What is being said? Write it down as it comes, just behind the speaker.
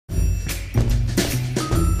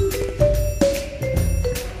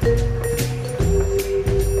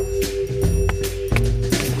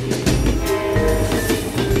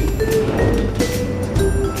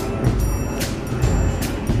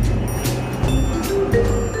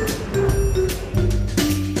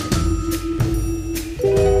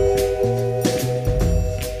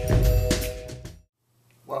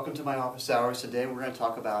course today we're going to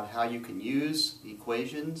talk about how you can use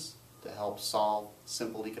equations to help solve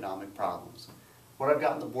simple economic problems. What I've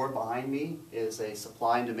got on the board behind me is a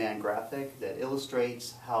supply and demand graphic that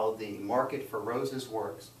illustrates how the market for roses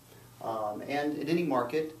works. And in any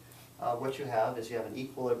market, what you have is you have an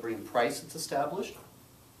equilibrium price that's established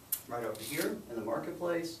right over here in the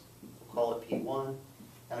marketplace. We'll call it P1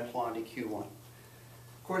 and a quantity Q1.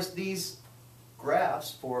 Of course, these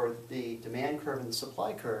graphs for the demand curve and the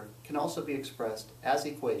supply curve can also be expressed as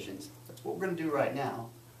equations. That's what we're going to do right now.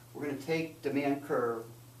 We're going to take demand curve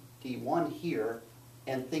D1 here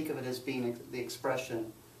and think of it as being the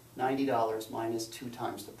expression $90 minus 2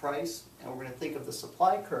 times the price. And we're going to think of the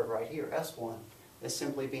supply curve right here, S1, as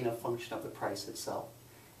simply being a function of the price itself.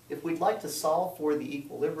 If we'd like to solve for the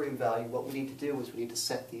equilibrium value, what we need to do is we need to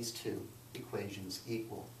set these two equations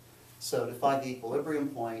equal. So to find the equilibrium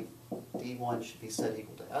point, D1 should be set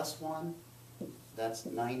equal to S1. That's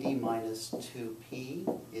 90 minus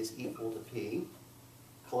 2P is equal to P.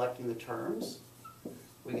 Collecting the terms,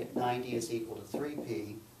 we get 90 is equal to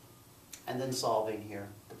 3P. And then solving here,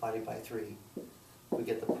 divided by 3, we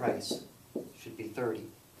get the price should be 30.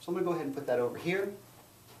 So I'm going to go ahead and put that over here.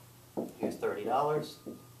 Here's $30.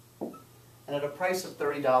 And at a price of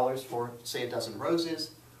 $30 for, say, a dozen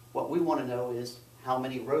roses, what we want to know is how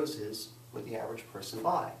many roses would the average person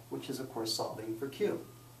buy, which is, of course, solving for Q.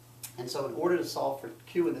 And so in order to solve for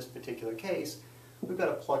Q in this particular case, we've got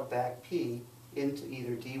to plug back P into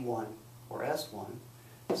either D1 or S1.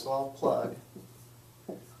 So I'll plug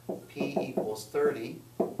P equals 30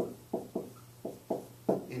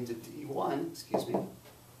 into D1, excuse me,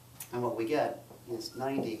 and what we get is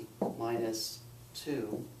 90 minus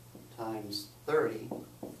 2 times 30,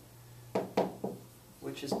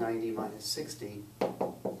 which is 90 minus 60,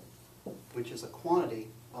 which is a quantity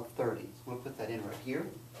of 30. So I'm going to put that in right here.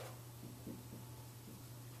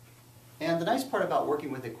 And the nice part about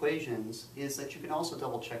working with equations is that you can also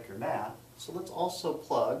double check your math. So let's also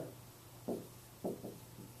plug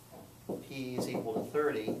P is equal to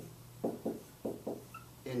 30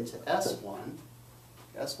 into S1.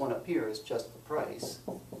 S1 up here is just the price.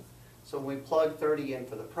 So when we plug 30 in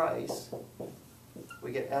for the price,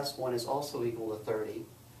 we get S1 is also equal to 30.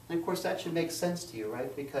 And of course that should make sense to you,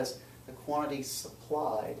 right? Because the quantity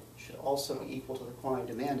supplied should also be equal to the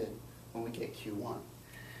quantity demanded when we get Q1.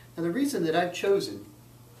 Now the reason that I've chosen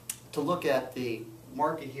to look at the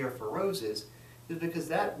market here for roses is because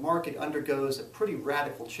that market undergoes a pretty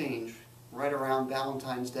radical change right around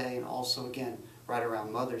Valentine's Day and also again right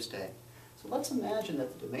around Mother's Day. So let's imagine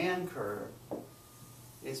that the demand curve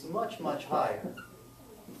is much, much higher.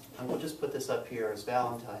 And we'll just put this up here as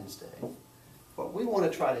Valentine's Day. What we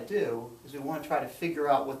want to try to do is we want to try to figure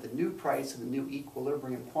out what the new price and the new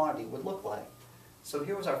equilibrium quantity would look like. So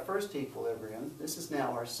here was our first equilibrium. This is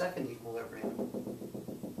now our second equilibrium.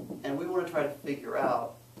 And we want to try to figure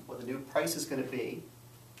out what the new price is going to be.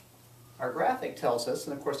 Our graphic tells us,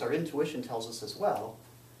 and of course our intuition tells us as well,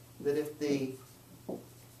 that if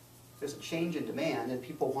there's a change in demand and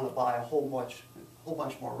people want to buy a whole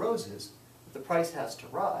bunch more roses, the price has to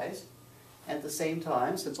rise. And at the same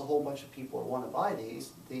time, since a whole bunch of people want to buy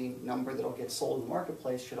these, the number that will get sold in the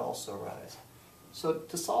marketplace should also rise. So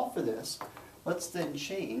to solve for this, let's then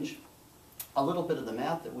change a little bit of the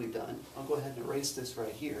math that we've done. I'll go ahead and erase this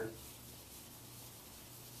right here.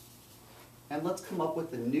 And let's come up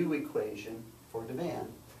with the new equation for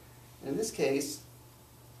demand. And in this case,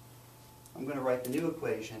 I'm going to write the new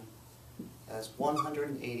equation as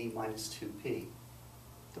 180 minus 2p.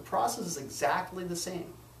 The process is exactly the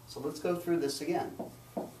same. So let's go through this again.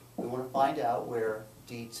 We want to find out where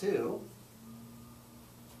D2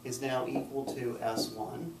 is now equal to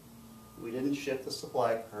S1. We didn't shift the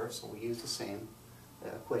supply curve, so we used the same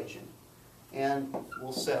equation. And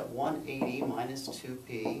we'll set 180 minus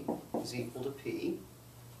 2p is equal to p.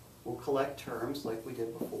 We'll collect terms like we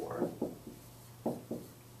did before.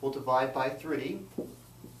 We'll divide by 3.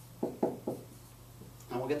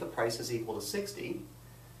 And we'll get the price is equal to 60.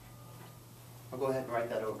 I'll go ahead and write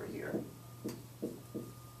that over here.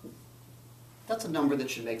 That's a number that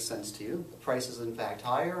should make sense to you. The price is in fact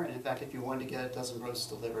higher, and in fact if you wanted to get a dozen roses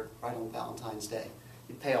delivered right on Valentine's Day,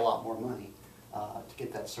 you'd pay a lot more money to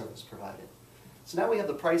get that service provided. So now we have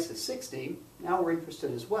the price is 60. Now we're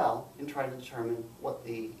interested as well in trying to determine what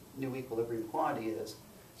the new equilibrium quantity is.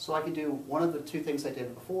 So I can do one of the two things I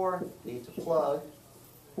did before. I need to plug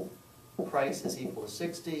price is equal to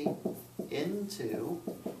 60 into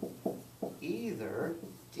either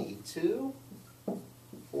D2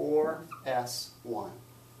 or S1. Right,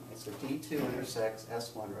 so D2 intersects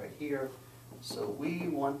S1 right here. So we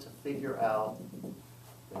want to figure out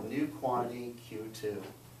the new quantity Q2.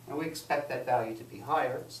 And we expect that value to be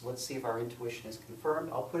higher, so let's see if our intuition is confirmed.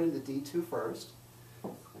 I'll put in the D2 first.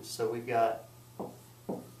 And so we've got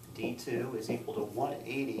D2 is equal to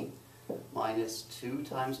 180 minus 2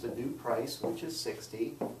 times the new price, which is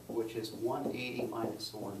 60, which is 180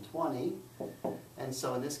 minus 120. And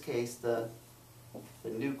so in this case, the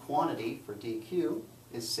new quantity for DQ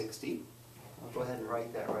is 60. I'll go ahead and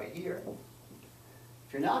write that right here.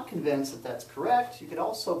 If you're not convinced that that's correct, you could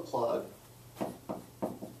also plug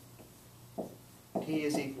P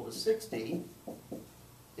is equal to 60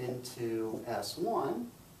 into S1,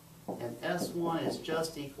 and S1 is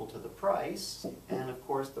just equal to the price, and of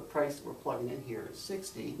course the price that we're plugging in here is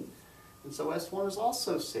 60, and so S1 is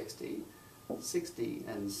also 60. 60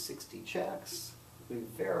 and 60 checks. We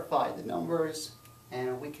verified the numbers,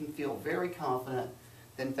 and we can feel very confident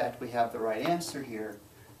that in fact we have the right answer here,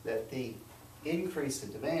 that the increase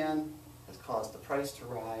in demand has caused the price to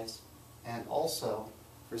rise and also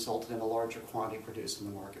resulted in a larger quantity produced in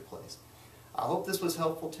the marketplace. I hope this was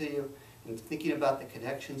helpful to you in thinking about the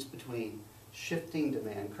connections between shifting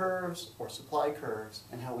demand curves or supply curves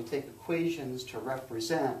and how we take equations to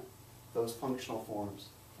represent those functional forms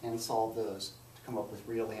and solve those to come up with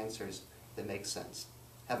real answers that make sense.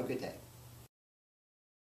 Have a good day.